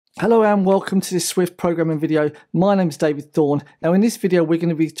Hello and welcome to this Swift programming video. My name is David Thorne. Now in this video we're going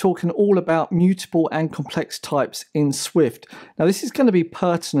to be talking all about mutable and complex types in Swift. Now this is going to be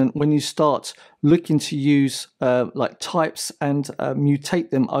pertinent when you start looking to use like types and mutate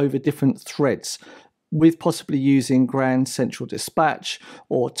them over different threads, with possibly using Grand Central Dispatch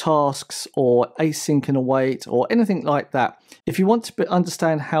or tasks or async and await or anything like that. If you want to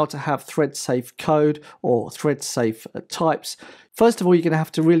understand how to have thread-safe code or thread-safe types, first of all, you're going to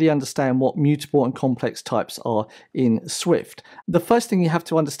have to really understand what mutable and complex types are in Swift. The first thing you have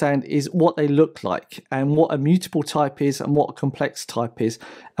to understand is what they look like and what a mutable type is and what a complex type is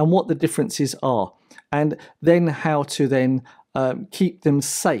and what the differences are, and then how to then keep them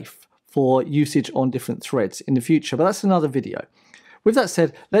safe for usage on different threads in the future, but that's another video. With that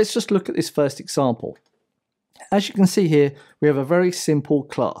said, let's just look at this first example. As you can see here, we have a very simple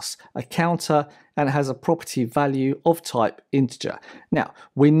class, a counter, and it has a property value of type integer. Now,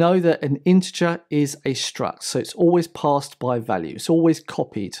 we know that an integer is a struct, so it's always passed by value. It's always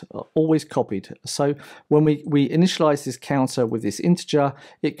copied, So when we initialize this counter with this integer,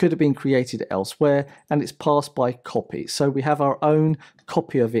 it could have been created elsewhere, and it's passed by copy. So we have our own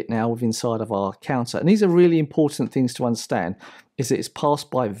copy of it now within inside of our counter. And these are really important things to understand, is that it's passed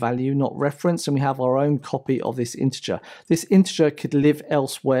by value, not reference, and we have our own copy of this integer. This integer could live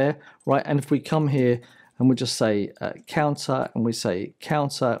elsewhere, right? And if we come here and we just say counter, and we say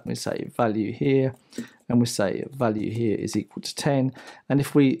counter, and we say value here, and we say value here is equal to 10, and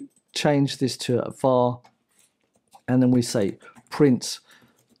if we change this to a var, and then we say print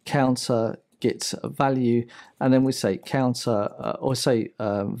counter gets a value, and then we say counter or say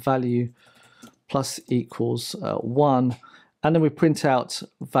value plus equals 1, and then we print out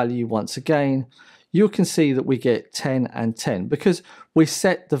value once again, you can see that we get 10 and 10 because we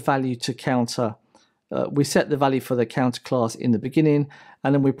set the value to counter. We set the value for the counter class in the beginning,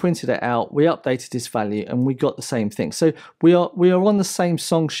 and then we printed it out, we updated this value, and we got the same thing. So we are on the same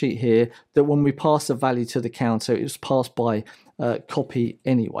song sheet here, that when we pass the value to the counter, it was passed by copy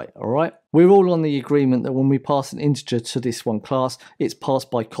anyway. All right, we're all on the agreement that when we pass an integer to this one class, it's passed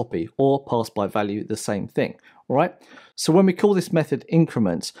by copy or passed by value, the same thing. All right, so when we call this method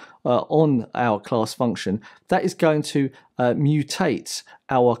increment on our class function, that is going to mutate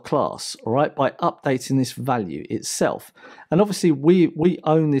our class, all right, by updating this value itself. And obviously we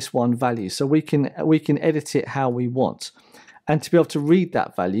own this one value, so we can edit it how we want. And to be able to read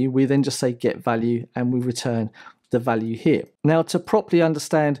that value, we then just say get value, and we return the value here. Now, to properly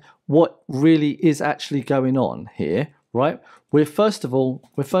understand what really is actually going on here, right, we're first of all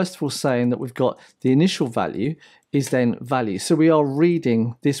saying that we've got the initial value is then value. So we are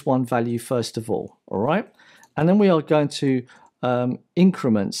reading this one value first of all right? And then we are going to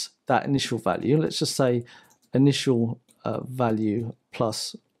increment that initial value. Let's just say initial value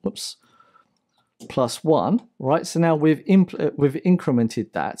plus 1, right? So now we've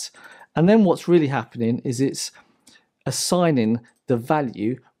incremented that. And then what's really happening is it's assigning the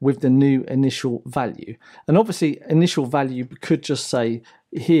value with the new initial value. And obviously initial value could just say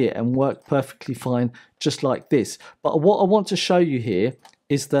here and work perfectly fine just like this. But what I want to show you here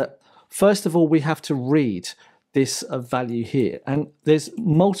is that first of all we have to read this value here, and there's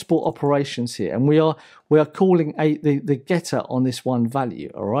multiple operations here, and we are calling the getter on this one value,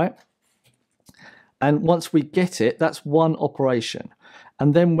 all right? And once we get it, that's one operation.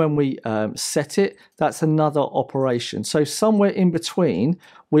 And then when we set it, that's another operation. So somewhere in between,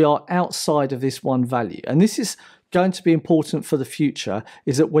 we are outside of this one value. And this is going to be important for the future,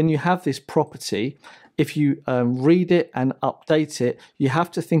 is that when you have this property, if you read it and update it, you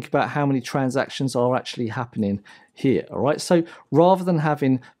have to think about how many transactions are actually happening here, all right? So rather than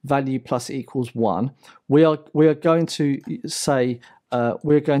having value plus equals 1, we are going to say,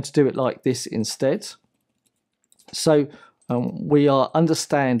 we're going to do it like this instead. So we are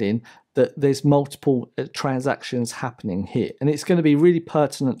understanding that there's multiple transactions happening here, and it's going to be really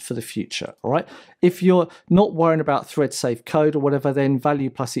pertinent for the future, all right? If you're not worrying about thread safe code or whatever, then value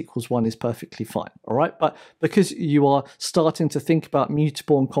plus equals 1 is perfectly fine, all right? But because you are starting to think about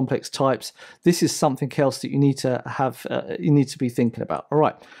mutable and complex types, this is something else that you need to have, you need to be thinking about, all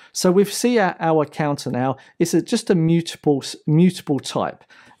right? So we see our counter now. It's just a mutable type.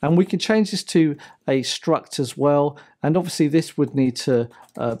 And we can change this to a struct as well. And obviously this would need to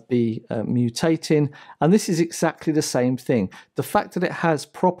be mutating. And this is exactly the same thing. The fact that it has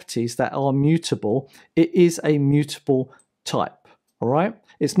properties that are mutable, it is a mutable type. All right,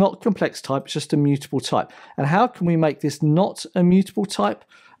 it's not complex type, it's just a mutable type. And how can we make this not a mutable type?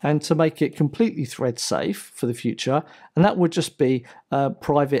 And to make it completely thread safe for the future, and that would just be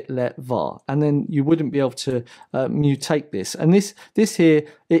private let var, and then you wouldn't be able to mutate this. And this here,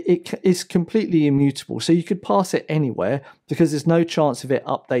 it is completely immutable, so you could pass it anywhere because there's no chance of it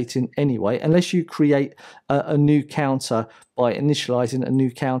updating anyway, unless you create a new counter by initializing a new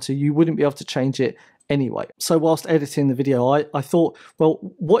counter. You wouldn't be able to change it anyway. So whilst editing the video, I thought, well,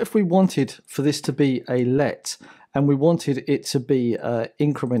 what if we wanted for this to be a let, and we wanted it to be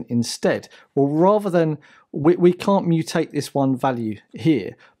increment instead? Well, rather than, we can't mutate this one value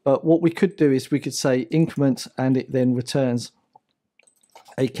here, but what we could do is we could say increment, and it then returns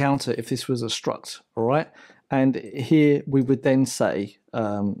a counter if this was a struct, all right? And here we would then say,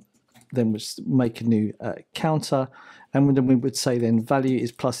 then we'd make a new counter, and then we would say then value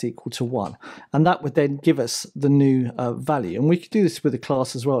is plus equal to 1. And that would then give us the new value. And we could do this with a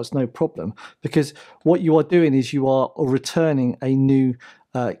class as well, it's no problem, because what you are doing is you are returning a new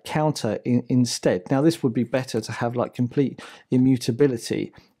counter instead. Now this would be better to have like complete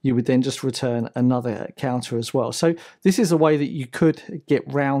immutability. You would then just return another counter as well. So this is a way that you could get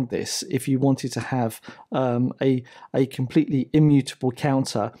round this if you wanted to have a completely immutable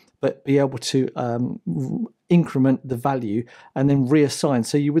counter, but be able to increment the value and then reassign.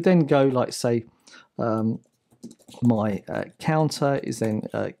 So you would then go like, say, my counter is then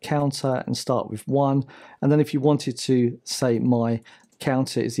counter and start with 1. And then if you wanted to say my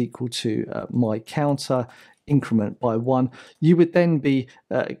counter is equal to my counter, increment by 1, you would then be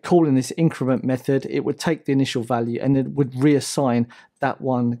calling this increment method. It would take the initial value and it would reassign that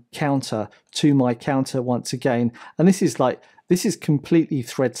one counter to my counter once again. And this is completely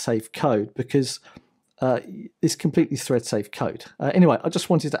thread safe code, because it's completely thread safe code. Anyway, I just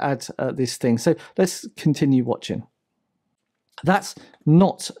wanted to add this thing. So let's continue watching. That's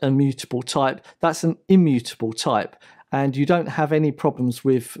not a mutable type, that's an immutable type. And you don't have any problems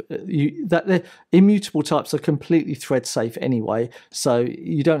with that. The immutable types are completely thread safe anyway, so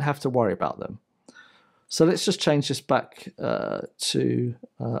you don't have to worry about them. So let's just change this back to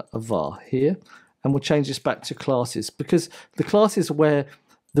a var here, and we'll change this back to classes, because the classes are where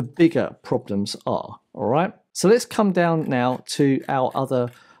the bigger problems are. All right. So let's come down now to our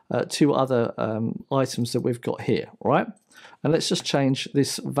other two other items that we've got here. All right. And let's just change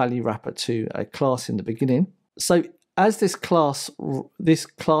this value wrapper to a class in the beginning. So as this class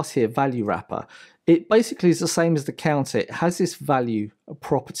here, value wrapper, it basically is the same as the counter. It has this value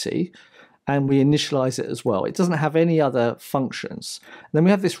property, and we initialize it as well. It doesn't have any other functions. And then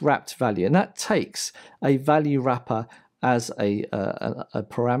we have this wrapped value, and that takes a value wrapper as a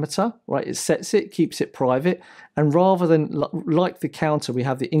parameter, right? It sets it, keeps it private, and rather than like the counter, we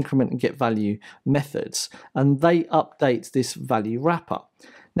have the increment and get value methods, and they update this value wrapper.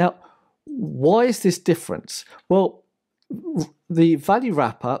 Now, why is this different? Well, the value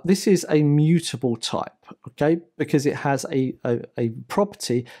wrapper, this is a mutable type, okay, because it has a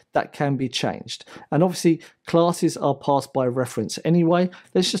property that can be changed. And obviously classes are passed by reference anyway.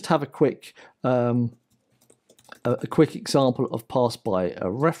 Let's just have a quick example of pass by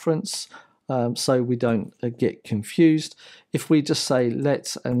a reference, so we don't get confused. If we just say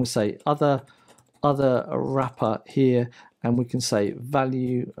let, and we say other wrapper here, and we can say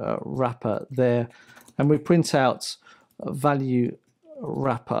value wrapper there, and we print out value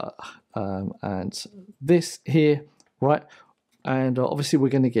wrapper and this here, right? And obviously we're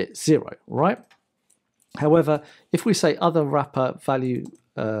going to get 0, right? However, if we say other wrapper value,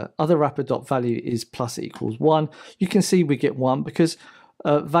 other wrapper dot value is plus equals 1, you can see we get 1 because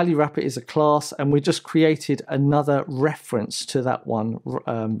value wrapper is a class, and we just created another reference to that one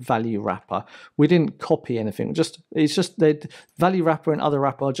value wrapper. We didn't copy anything. It's just the value wrapper and other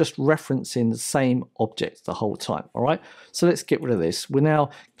wrapper are just referencing the same object the whole time. All right. So let's get rid of this. We're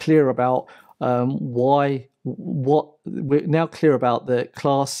now clear about we're now clear about the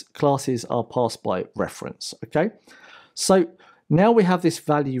classes are passed by reference. Okay. So now we have this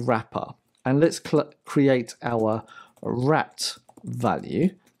value wrapper, and let's create our wrapped value,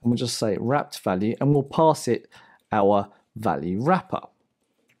 and we'll just say wrapped value, and we'll pass it our value wrapper.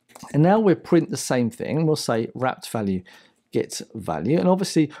 And now we'll print the same thing. We'll say wrapped value get value, and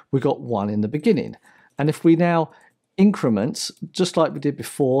obviously we got 1 in the beginning. And if we now increment, just like we did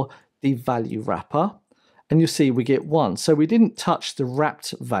before, the value wrapper, and you see we get 1. So we didn't touch the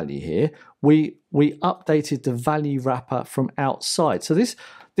wrapped value here. We updated the value wrapper from outside. So this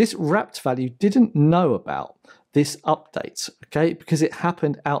wrapped value didn't know about this update, okay, because it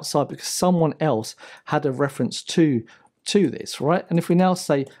happened outside, because someone else had a reference to this, right? And if we now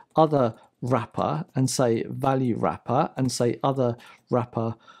say other wrapper and say value wrapper and say other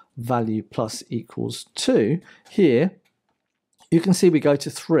wrapper value plus equals 2, here you can see we go to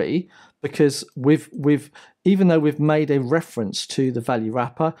 3 because even though we've made a reference to the value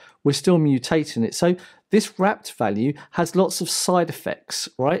wrapper, we're still mutating it. So this wrapped value has lots of side effects,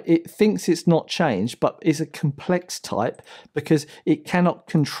 right? It thinks it's not changed, but is a complex type because it cannot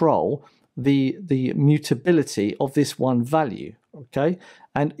control the mutability of this one value, okay?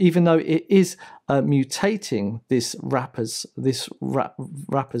 And even though it is mutating this wrapper's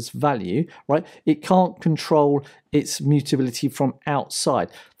value, right, it can't control its mutability from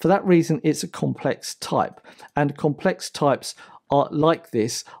outside. For that reason, it's a complex type, and complex types are like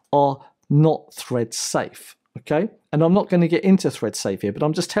this are not thread safe. Okay, and I'm not going to get into thread safe here, but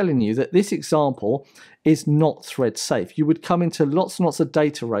I'm just telling you that this example is not thread safe. You would come into lots and lots of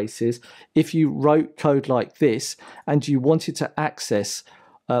data races if you wrote code like this and you wanted to access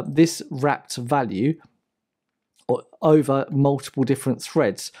this wrapped value over multiple different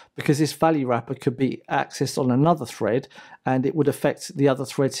threads, because this value wrapper could be accessed on another thread and it would affect the other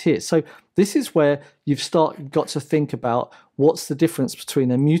threads here. So this is where you've got to think about what's the difference between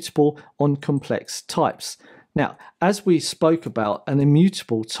immutable on complex types. Now, as we spoke about an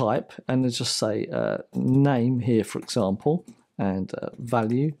immutable type, and let's just say name here, for example, and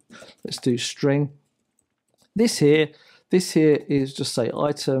value, let's do string. This here is just say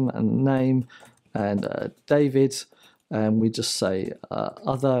item and name and David, and we just say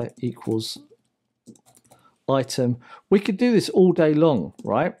other equals item. We could do this all day long,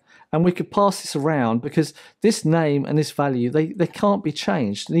 right? And we could pass this around because this name and this value, they can't be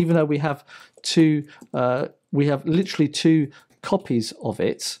changed. And even though we have literally 2 copies of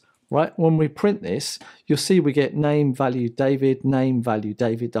it, right? When we print this, you'll see we get name value David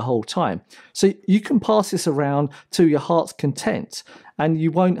the whole time. So you can pass this around to your heart's content and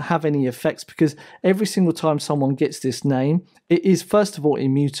you won't have any effects, because every single time someone gets this name, it is first of all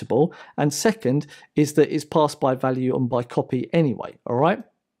immutable, and second is that it's passed by value and by copy anyway, all right?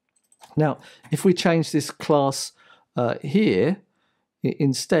 Now, if we change this class here,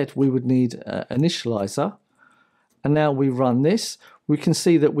 instead we would need initializer, and now we run this, we can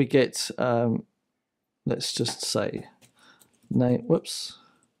see that we get, let's just say, name, whoops,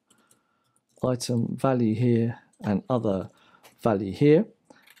 item value here and other value here.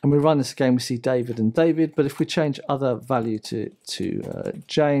 And we run this again, we see David and David, but if we change other value to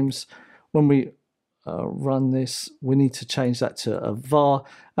James, when we run this, we need to change that to a var.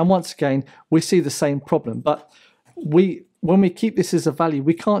 And once again, we see the same problem, but when we keep this as a value,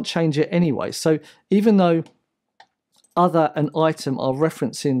 we can't change it anyway. So even though other and item are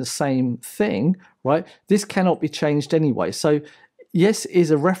referencing the same thing, right, this cannot be changed anyway. So yes, it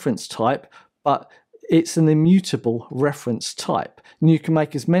is a reference type, but it's an immutable reference type. And you can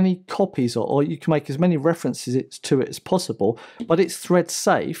make as many copies or you can make as many references to it as possible, but it's thread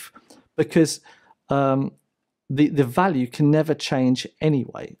safe because the value can never change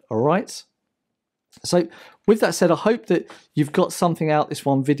anyway, all right? So with that said, I hope that you've got something out this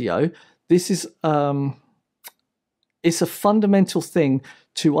one video. This is it's a fundamental thing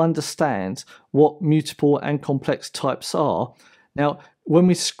to understand what mutable and complex types are. Now, when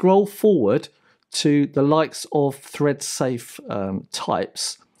we scroll forward to the likes of thread safe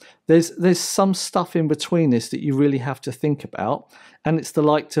types, there's some stuff in between this that you really have to think about, and it's the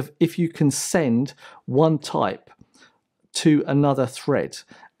likes of if you can send one type to another thread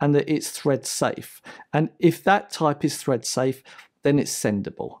and that it's thread safe, and if that type is thread safe, then it's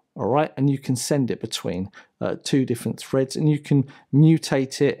sendable, all right? And you can send it between 2 different threads, and you can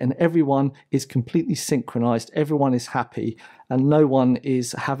mutate it, and everyone is completely synchronized, everyone is happy, and no one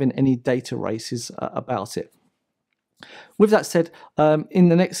is having any data races about it. With that said, in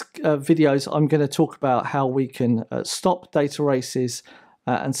the next videos, I'm going to talk about how we can stop data races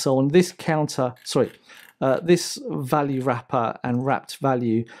and so on. This value wrapper and wrapped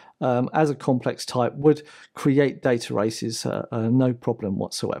value as a complex type would create data races, no problem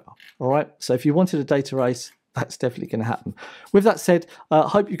whatsoever. All right, so if you wanted a data race, that's definitely going to happen. With that said, I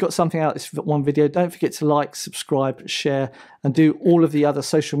hope you got something out of this one video. Don't forget to like, subscribe, share, and do all of the other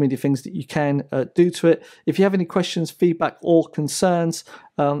social media things that you can do to it. If you have any questions, feedback, or concerns,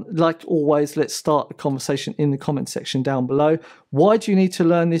 like always, let's start a conversation in the comment section down below. Why do you need to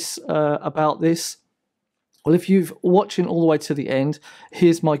learn this about this? Well, if you're watching all the way to the end,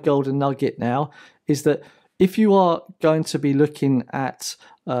 here's my golden nugget now, is that if you are going to be looking at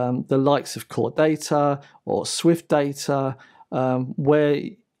the likes of core data or Swift data, where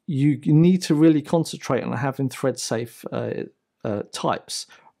you need to really concentrate on having thread safe types,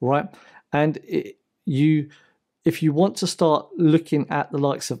 right? And you if you want to start looking at the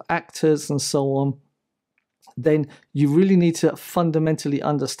likes of actors and so on, then you really need to fundamentally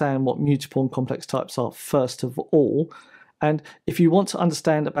understand what mutable and complex types are first of all. And if you want to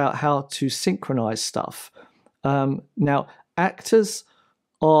understand about how to synchronize stuff, now actors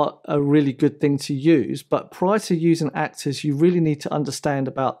are a really good thing to use, but prior to using actors, you really need to understand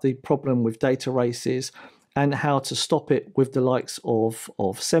about the problem with data races and how to stop it with the likes of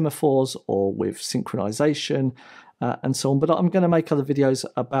semaphores or with synchronization and so on. But I'm going to make other videos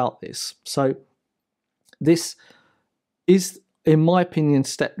about this. So this is, in my opinion,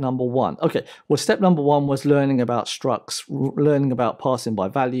 step number one. Okay, well, step number one was learning about structs, learning about passing by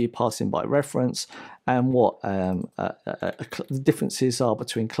value, passing by reference, and what the differences are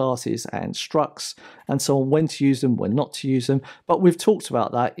between classes and structs, and so on, when to use them, when not to use them. But we've talked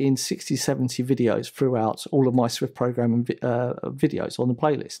about that in 60, 70 videos throughout all of my Swift programming videos on the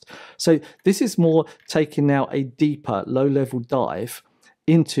playlist. So this is more taking now a deeper, low-level dive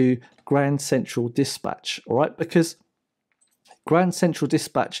into Grand Central Dispatch, all right? Because Grand Central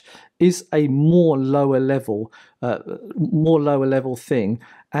Dispatch is a more lower level thing,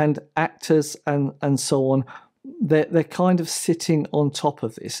 and actors and so on, they're kind of sitting on top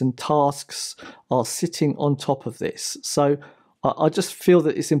of this, and tasks are sitting on top of this. So I just feel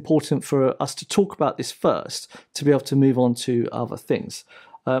that it's important for us to talk about this first to be able to move on to other things.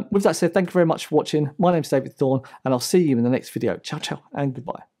 With that said, thank you very much for watching. My name's David Thorne, and I'll see you in the next video. Ciao, ciao, and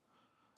goodbye.